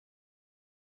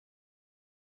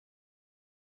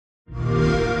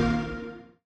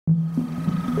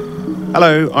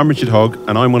Hello, I'm Richard Hogg,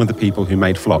 and I'm one of the people who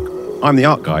made Flock. I'm the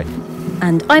art guy.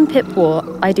 And I'm Pip War.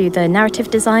 I do the narrative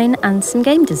design and some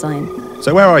game design.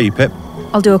 So where are you, Pip?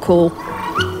 I'll do a call.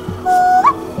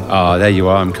 Ah, there you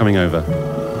are, I'm coming over.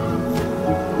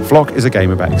 Flock is a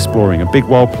game about exploring a big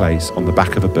wild place on the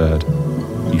back of a bird.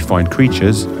 You find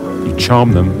creatures, you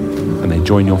charm them, and they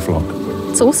join your flock.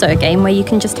 It's also a game where you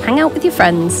can just hang out with your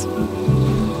friends.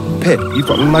 Pip, you've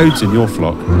got loads in your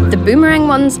flock. The boomerang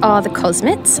ones are the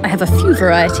Cosmits. I have a few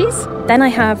varieties. Then I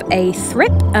have a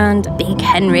Thrip and Big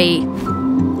Henry.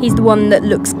 He's the one that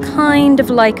looks kind of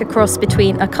like a cross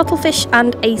between a cuttlefish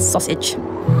and a sausage.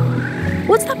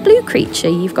 What's that blue creature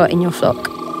you've got in your flock?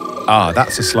 Ah,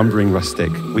 that's a slumbering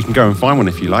rustic. We can go and find one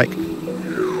if you like.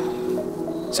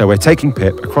 So we're taking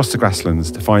Pip across the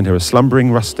grasslands to find her a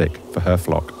slumbering rustic for her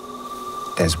flock.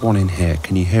 There's one in here.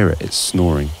 Can you hear it? It's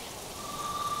snoring.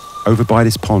 Over by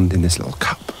this pond in this little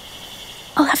cup.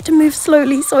 I'll have to move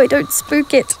slowly so I don't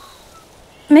spook it.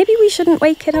 Maybe we shouldn't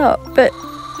wake it up, but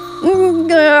I'm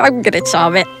gonna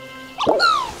charm it.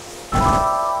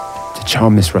 To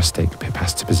charm this rustic, Pip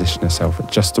has to position herself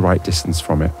at just the right distance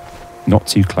from it, not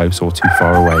too close or too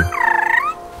far away.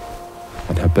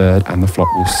 And her bird and the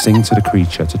flock will sing to the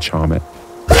creature to charm it.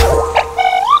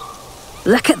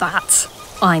 Look at that.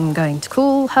 I'm going to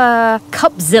call her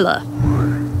Cupzilla.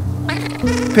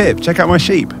 Pip, check out my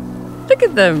sheep. Look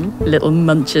at them, little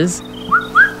munchers.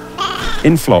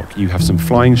 In Flock, you have some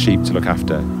flying sheep to look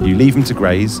after. You leave them to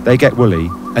graze, they get woolly,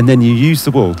 and then you use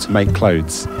the wool to make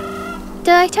clothes.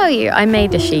 Did I tell you I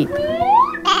made a sheep?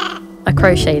 I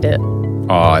crocheted it. Oh,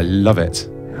 I love it.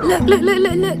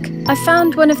 Look. I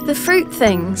found one of the fruit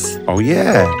things. Oh,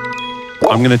 yeah.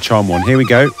 I'm going to charm one. Here we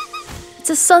go. It's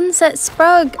a sunset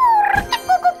sprug.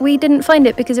 We didn't find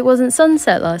it because it wasn't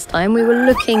sunset last time. We were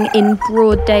looking in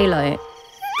broad daylight.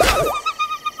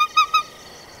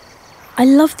 I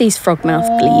love these frogmouth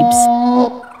glebes.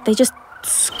 They just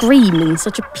scream in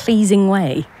such a pleasing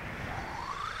way.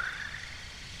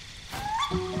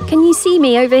 Can you see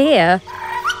me over here?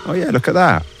 Oh, yeah, look at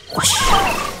that. Whoosh.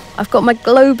 I've got my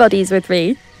glow buddies with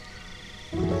me.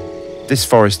 This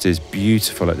forest is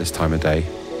beautiful at this time of day.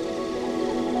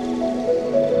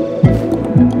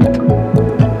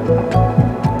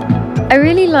 I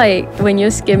really like when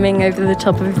you're skimming over the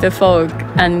top of the fog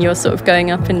and you're sort of going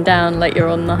up and down like you're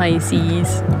on the high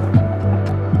seas.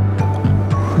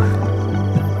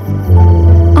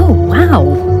 Oh,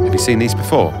 wow. Have you seen these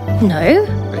before? No.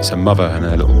 It's a mother and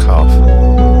her little calf.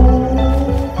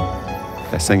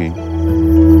 They're singing.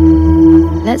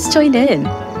 Let's join in.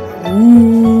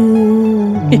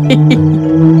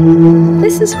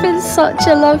 This has been such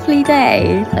a lovely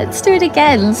day. Let's do it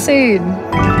again soon.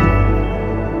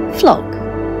 Flock,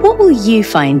 what will you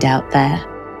find out there?